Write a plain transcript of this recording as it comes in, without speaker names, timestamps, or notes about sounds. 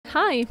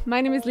Hi,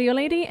 my name is Leo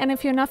Lady, and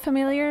if you're not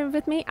familiar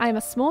with me, I'm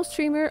a small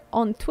streamer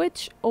on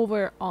Twitch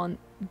over on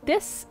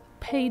this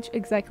page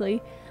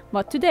exactly.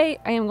 But today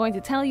I am going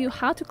to tell you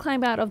how to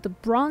climb out of the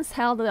bronze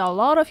hell that a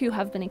lot of you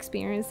have been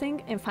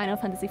experiencing in Final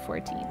Fantasy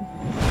XIV.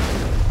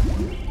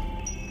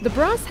 The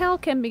bronze hell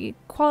can be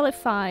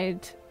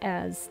qualified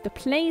as the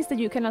place that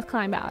you cannot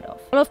climb out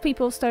of. A lot of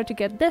people start to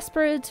get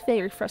desperate,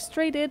 very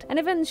frustrated, and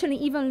eventually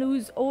even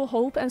lose all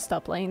hope and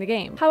stop playing the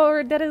game.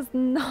 However, that is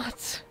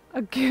not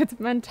a good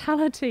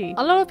mentality.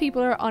 A lot of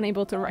people are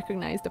unable to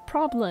recognize the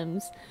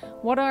problems.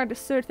 What are the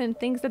certain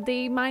things that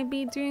they might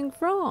be doing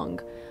wrong?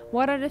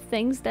 What are the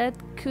things that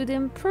could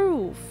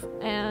improve?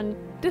 And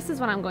this is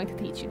what I'm going to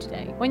teach you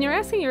today. When you're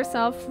asking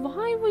yourself,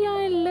 why would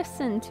I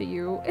listen to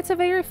you? It's a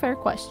very fair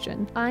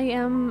question. I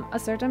am a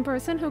certain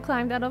person who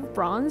climbed out of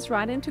bronze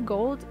right into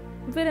gold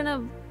within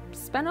a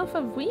span of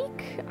a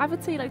week. I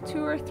would say like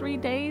 2 or 3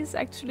 days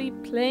actually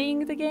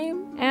playing the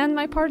game. And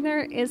my partner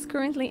is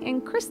currently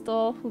in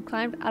Crystal, who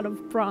climbed out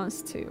of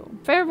bronze too.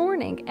 Fair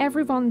warning,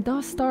 everyone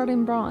does start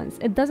in bronze.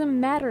 It doesn't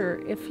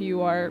matter if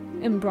you are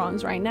in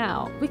bronze right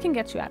now. We can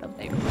get you out of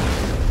there.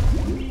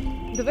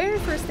 The very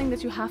first thing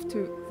that you have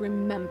to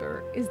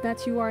remember is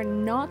that you are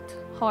not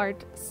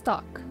hard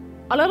stuck.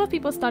 A lot of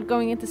people start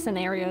going into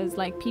scenarios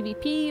like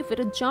PvP with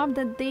a job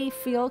that they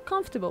feel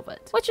comfortable with,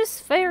 which is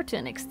fair to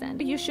an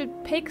extent. You should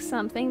pick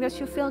something that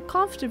you feel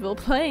comfortable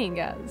playing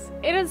as.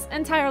 It is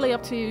entirely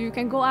up to you. You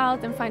can go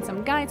out and find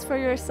some guides for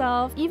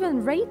yourself,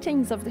 even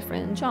ratings of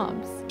different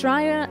jobs.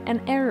 Trial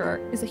and error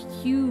is a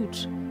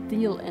huge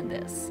deal in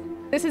this.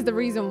 This is the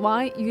reason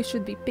why you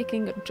should be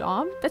picking a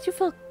job that you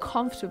feel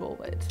comfortable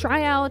with.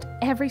 Try out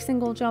every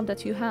single job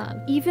that you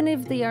have. Even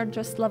if they are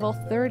just level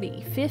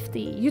 30, 50,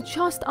 you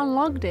just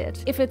unlocked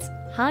it. If it's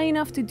high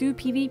enough to do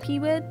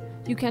PvP with,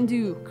 you can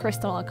do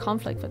Crystalline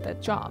Conflict with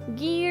that job.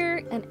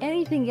 Gear and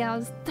anything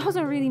else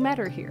doesn't really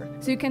matter here.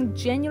 So you can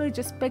genuinely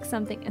just pick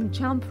something and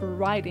jump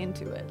right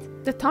into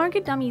it. The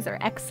target dummies are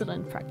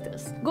excellent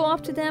practice. Go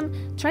up to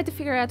them, try to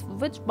figure out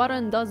which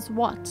button does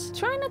what.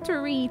 Try not to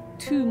read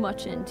too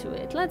much into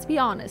it. Let's be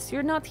honest,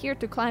 you're not here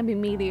to climb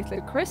immediately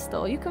to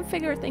Crystal. You can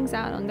figure things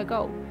out on the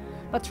go.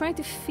 But try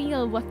to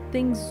feel what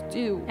things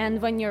do.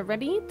 And when you're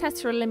ready,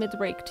 test your limit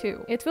break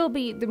too. It will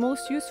be the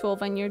most useful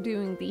when you're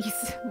doing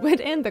these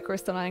within the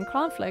Crystalline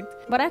Conflict,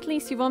 but at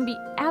least you won't be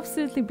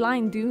absolutely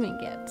blind doing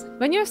it.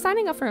 When you're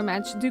signing up for a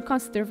match, do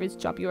consider which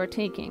job you are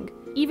taking.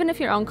 Even if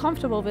you're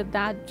uncomfortable with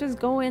that, just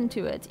go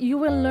into it. You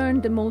will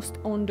learn the most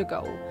on the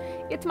go.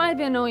 It might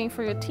be annoying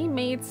for your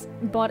teammates,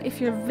 but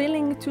if you're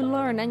willing to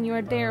learn and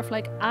you're there,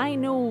 like, I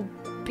know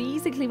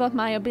basically what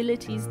my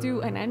abilities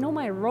do and I know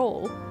my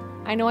role.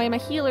 I know I'm a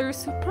healer,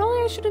 so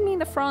probably I shouldn't be in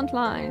the front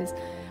lines.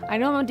 I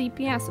know I'm a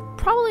DPS, so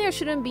probably I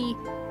shouldn't be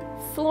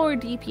floor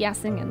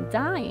DPSing and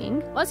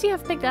dying. Once you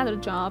have picked out a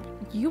job,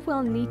 you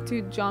will need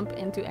to jump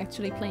into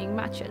actually playing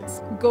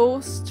matches. Go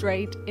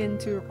straight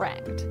into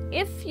ranked.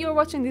 If you're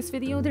watching this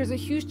video, there's a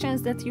huge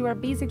chance that you are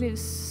basically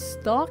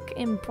stuck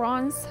in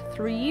bronze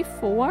 3,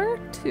 4,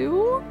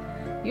 2.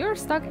 You're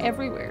stuck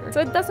everywhere. So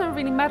it doesn't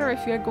really matter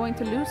if you're going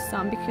to lose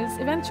some, because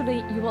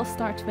eventually you will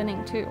start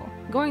winning too.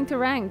 Going to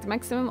ranked,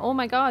 maximum, oh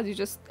my god, you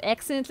just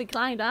accidentally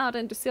climbed out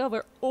into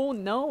silver, oh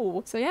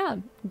no. So yeah,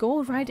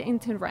 go right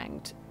into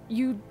ranked.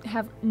 You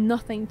have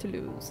nothing to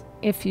lose.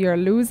 If you're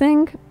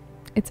losing,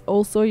 it's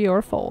also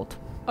your fault.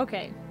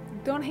 Okay,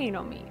 don't hate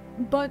on me,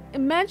 but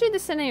imagine the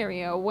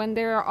scenario when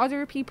there are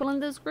other people in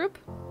this group.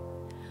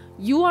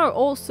 You are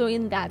also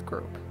in that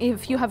group.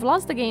 If you have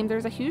lost the game,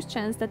 there's a huge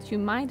chance that you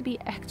might be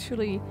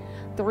actually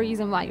the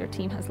reason why your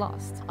team has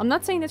lost. I'm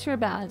not saying that you're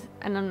bad,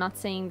 and I'm not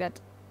saying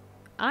that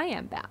I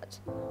am bad.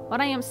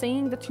 But I am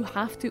saying that you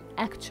have to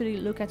actually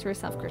look at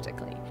yourself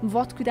critically.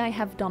 What could I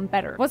have done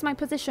better? Was my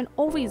position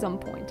always on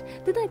point?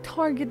 Did I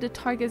target the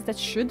targets that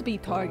should be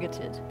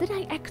targeted? Did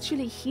I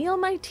actually heal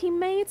my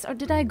teammates, or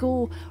did I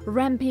go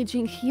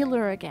rampaging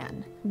healer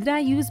again? Did I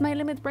use my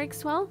limit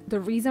breaks well?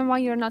 The reason why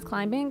you're not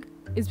climbing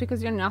is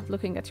because you're not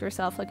looking at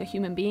yourself like a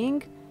human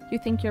being. You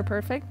think you're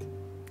perfect,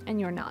 and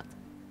you're not.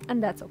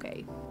 And that's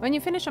okay. When you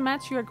finish a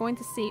match, you are going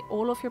to see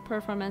all of your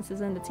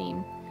performances in the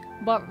team.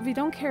 But we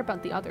don't care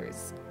about the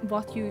others.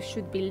 What you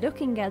should be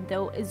looking at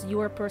though is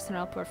your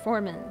personal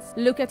performance.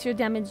 Look at your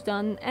damage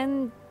done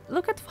and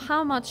look at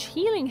how much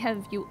healing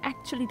have you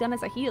actually done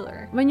as a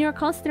healer. When you're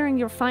considering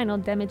your final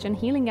damage and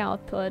healing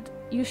output,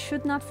 you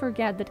should not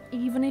forget that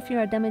even if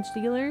you're a damage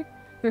dealer,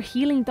 your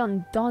healing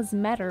done does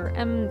matter.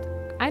 And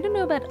I don't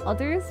know about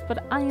others,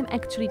 but I am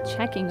actually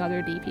checking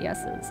other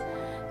DPSs.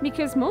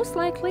 Because most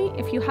likely,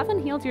 if you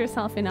haven't healed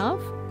yourself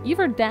enough, you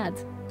are dead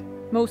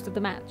most of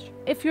the match.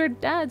 If you're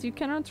dead, you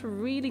cannot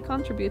really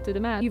contribute to the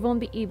match. You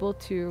won't be able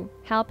to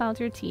help out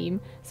your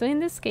team. So in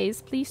this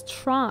case, please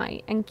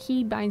try and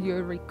keybind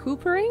your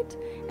recuperate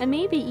and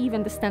maybe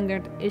even the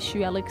standard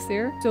issue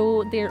elixir,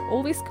 so they're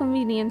always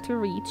convenient to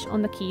reach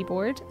on the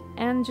keyboard,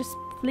 and just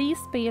please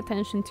pay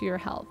attention to your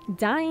health.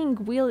 Dying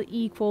will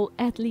equal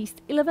at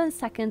least 11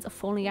 seconds of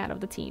falling out of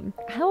the team.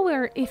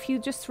 However, if you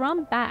just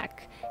run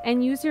back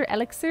and use your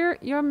elixir,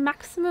 you're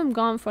maximum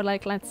gone for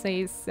like, let's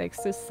say 6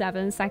 to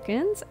 7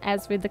 seconds,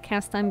 as with the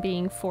cast time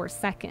being 4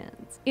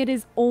 seconds. It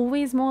is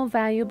always more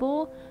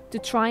valuable to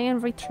try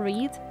and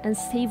retreat and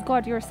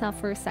safeguard yourself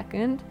for a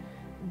second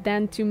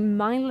than to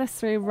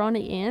mindlessly run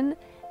in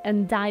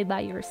and die by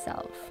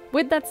yourself.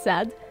 With that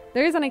said,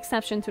 there is an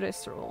exception to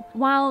this rule.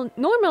 While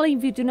normally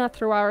we do not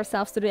throw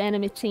ourselves to the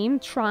enemy team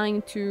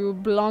trying to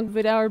block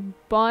with our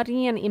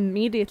body and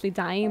immediately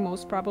dying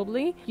most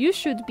probably, you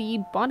should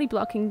be body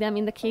blocking them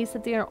in the case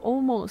that they are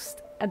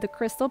almost at the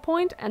crystal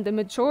point and the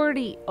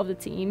majority of the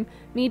team,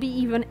 maybe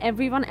even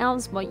everyone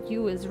else but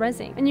you, is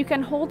rezzing. And you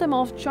can hold them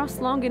off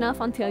just long enough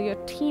until your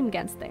team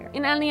gets there.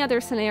 In any other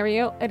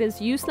scenario, it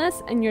is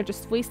useless and you're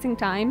just wasting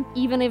time,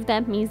 even if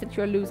that means that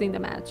you're losing the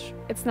match.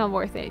 It's not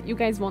worth it. You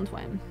guys won't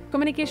win.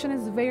 Communication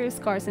is very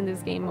scarce in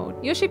this game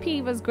mode. Yoshi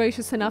P was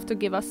gracious enough to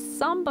give us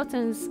some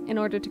buttons in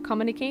order to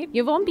communicate.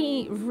 You won't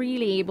be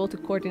really able to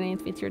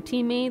coordinate with your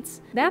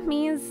teammates. That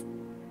means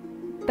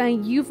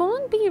that you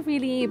won't be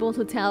really able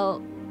to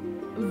tell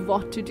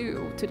what to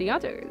do to the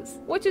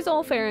others, which is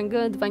all fair and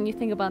good when you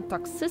think about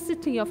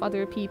toxicity of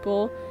other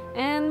people,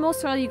 and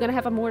most likely you're gonna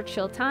have a more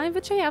chill time,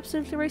 which I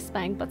absolutely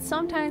respect, but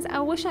sometimes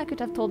I wish I could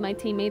have told my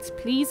teammates,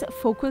 please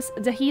focus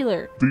the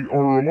healer. They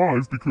are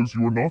alive because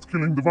you are not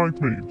killing the white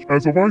mage.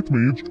 As a white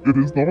mage, it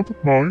is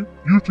not my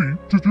duty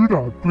to do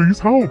that. Please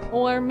help.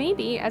 Or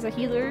maybe as a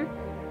healer,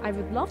 I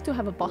would love to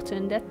have a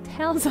button that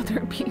tells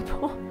other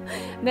people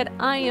that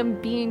I am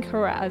being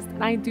harassed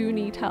and I do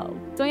need help.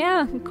 So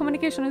yeah,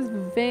 communication is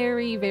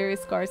very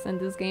scarce in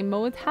this game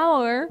mode.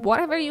 However,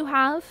 whatever you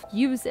have,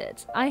 use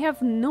it. I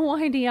have no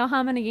idea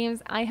how many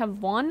games I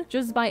have won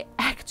just by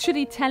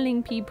actually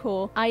telling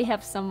people I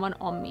have someone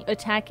on me.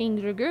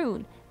 Attacking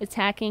Dragoon,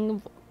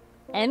 attacking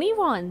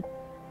anyone.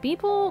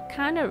 People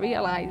kind of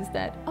realize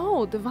that,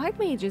 oh, the white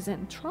mage is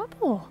in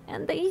trouble,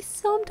 and they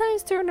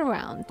sometimes turn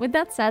around. With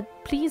that said,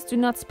 please do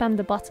not spam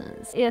the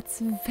buttons.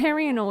 It's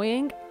very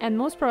annoying, and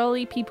most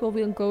probably people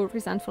will go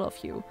resentful of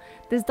you.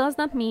 This does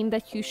not mean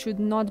that you should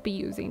not be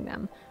using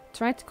them.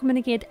 Try to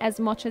communicate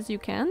as much as you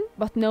can,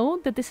 but know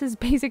that this is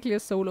basically a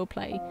solo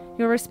play.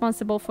 You're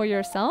responsible for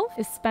yourself,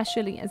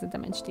 especially as a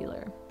damage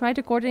dealer. Try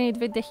to coordinate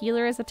with the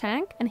healer as a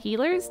tank, and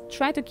healers,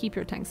 try to keep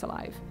your tanks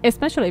alive.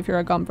 Especially if you're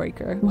a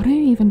gunbreaker. What are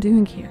you even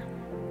doing here?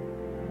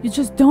 You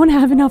just don't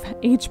have enough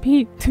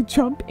HP to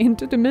jump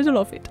into the middle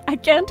of it. I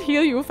can't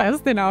heal you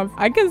fast enough.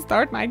 I can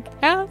start my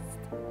cast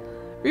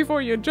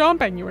before you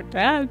jump and you're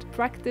dead.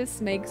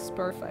 Practice makes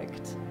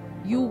perfect.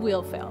 You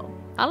will fail.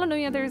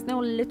 Hallelujah, there is no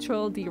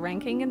literal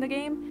deranking in the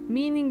game,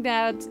 meaning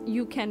that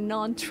you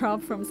cannot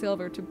drop from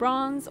silver to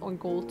bronze or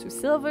gold to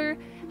silver.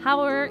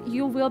 However,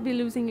 you will be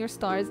losing your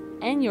stars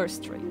and your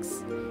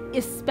streaks,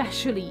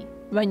 especially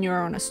when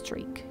you're on a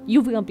streak.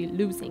 You will be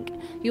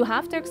losing. You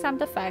have to accept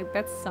the fact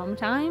that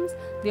sometimes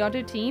the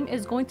other team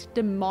is going to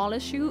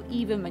demolish you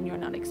even when you're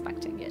not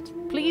expecting it.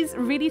 Please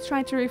really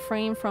try to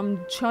refrain from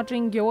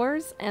judging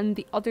yours and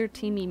the other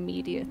team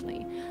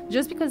immediately.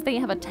 Just because they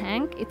have a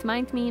tank, it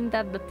might mean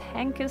that the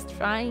tank is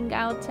trying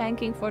out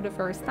tanking for the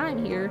first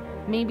time here.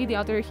 Maybe the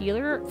other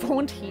healer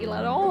won't heal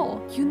at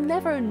all. You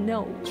never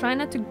know. Try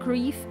not to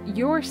grief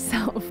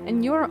yourself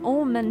and your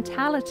own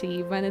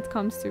mentality when it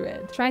comes to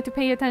it. Try to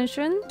pay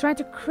attention. Try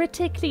to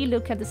critically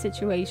look at the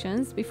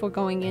situations before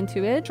going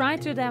into it. Try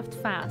to adapt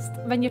fast.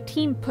 When your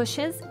team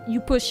pushes, you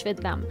push with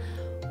them.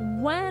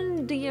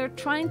 When they are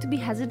trying to be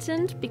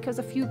hesitant because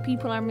a few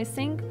people are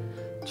missing,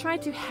 try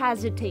to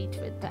hesitate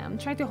with them.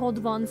 Try to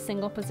hold one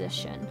single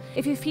position.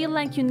 If you feel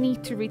like you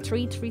need to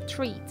retreat,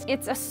 retreat.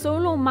 It's a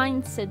solo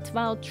mindset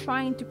while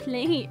trying to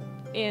play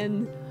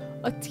in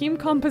a team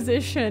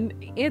composition.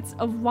 It's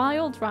a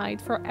wild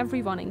ride for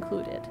everyone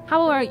included.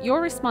 However,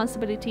 your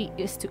responsibility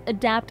is to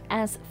adapt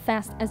as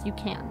fast as you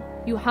can.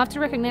 You have to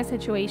recognize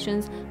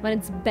situations when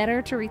it's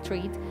better to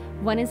retreat,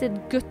 when is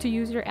it good to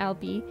use your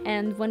LB,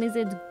 and when is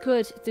it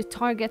good to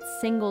target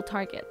single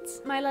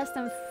targets. My last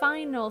and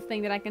final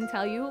thing that I can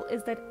tell you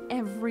is that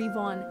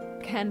everyone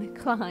can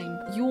climb.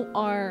 You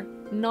are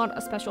not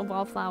a special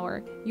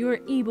wallflower. You are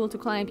able to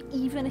climb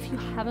even if you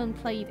haven't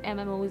played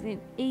MMOs in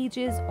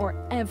ages or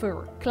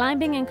ever.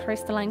 Climbing in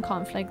Crystalline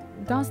Conflict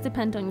does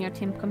depend on your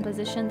team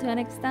composition to an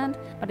extent,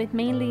 but it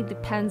mainly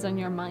depends on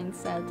your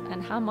mindset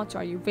and how much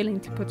are you willing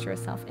to put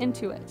yourself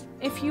into it.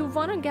 If you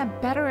want to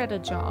get better at a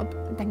job,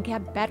 then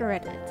get better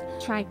at it.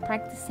 Try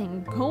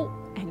practicing, go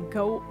and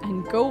go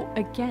and go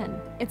again.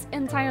 It's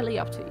entirely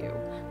up to you.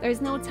 There's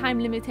no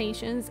time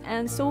limitations,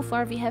 and so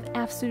far we have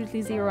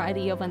absolutely zero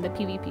idea when the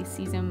PvP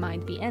season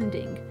might be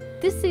ending.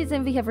 This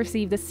season we have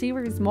received a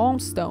series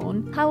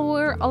milestone.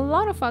 However, a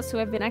lot of us who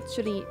have been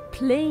actually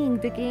playing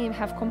the game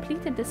have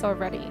completed this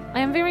already. I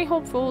am very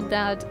hopeful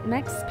that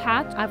next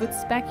patch, I would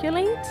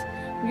speculate,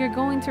 we are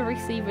going to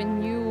receive a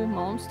new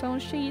milestone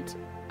sheet,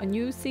 a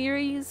new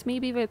series,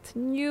 maybe with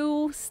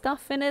new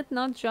stuff in it,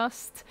 not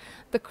just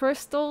the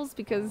crystals,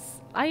 because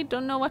I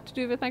don't know what to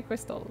do with my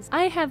crystals.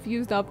 I have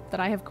used up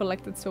that I have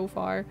collected so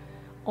far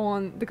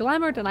on the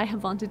glamour that I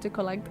have wanted to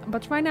collect,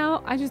 but right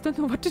now I just don't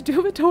know what to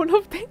do with all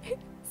of these.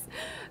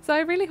 So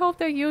I really hope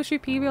that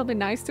USGP will be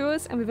nice to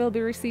us and we will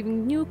be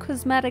receiving new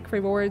cosmetic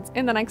rewards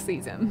in the next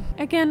season.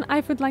 Again,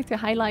 I would like to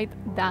highlight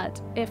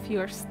that if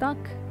you're stuck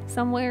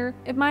somewhere,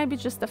 it might be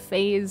just a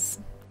phase.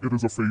 It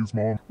is a phase,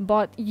 Mom.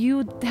 But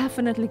you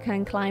definitely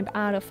can climb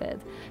out of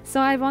it. So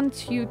I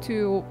want you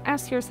to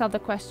ask yourself the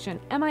question,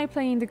 am I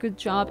playing the good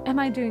job? Am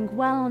I doing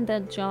well on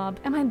that job?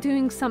 Am I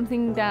doing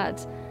something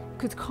that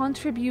could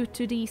contribute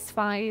to these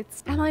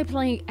fights? Am I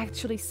playing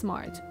actually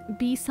smart?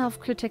 Be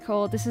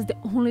self-critical. This is the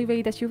only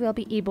way that you will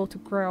be able to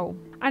grow.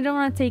 I don't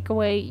want to take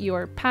away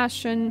your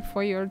passion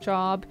for your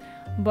job,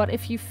 but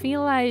if you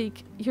feel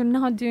like you're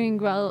not doing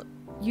well,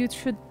 you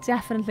should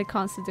definitely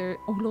consider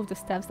all of the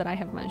steps that I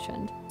have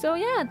mentioned. So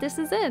yeah, this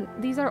is it.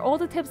 These are all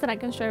the tips that I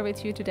can share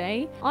with you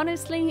today.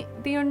 Honestly,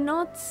 they are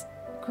not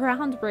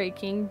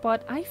groundbreaking,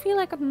 but I feel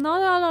like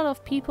not a lot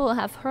of people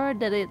have heard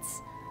that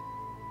it's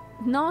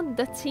not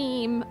the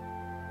team,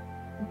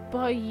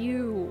 but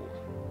you.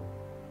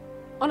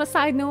 On a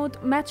side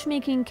note,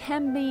 matchmaking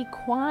can be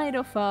quite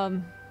of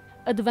an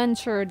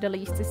adventure, the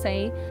least to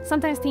say.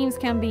 Sometimes teams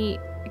can be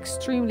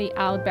extremely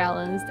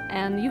outbalanced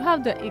and you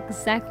have the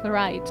exact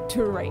right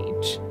to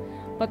rage,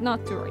 but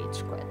not to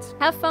rage quit.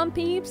 Have fun,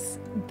 peeps!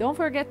 Don't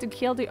forget to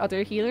kill the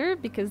other healer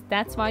because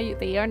that's why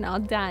they are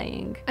not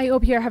dying. I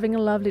hope you're having a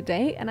lovely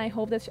day and I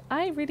hope that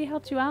I really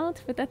helped you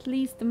out with at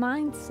least the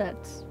mindset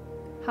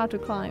how to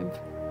climb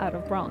out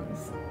of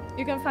bronze.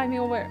 You can find me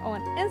over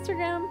on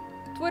Instagram,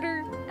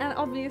 Twitter, and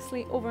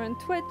obviously over on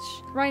Twitch.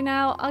 Right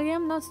now I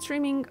am not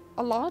streaming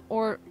a lot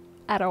or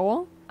at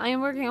all. I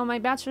am working on my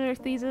bachelor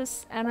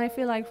thesis and I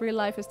feel like real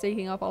life is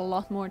taking up a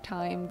lot more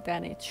time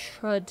than it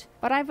should.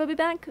 But I will be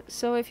back,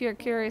 so if you're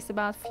curious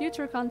about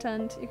future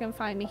content, you can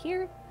find me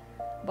here.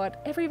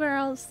 But everywhere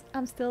else,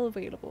 I'm still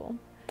available.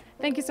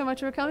 Thank you so much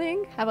for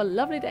coming. Have a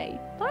lovely day.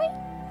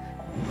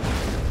 Bye!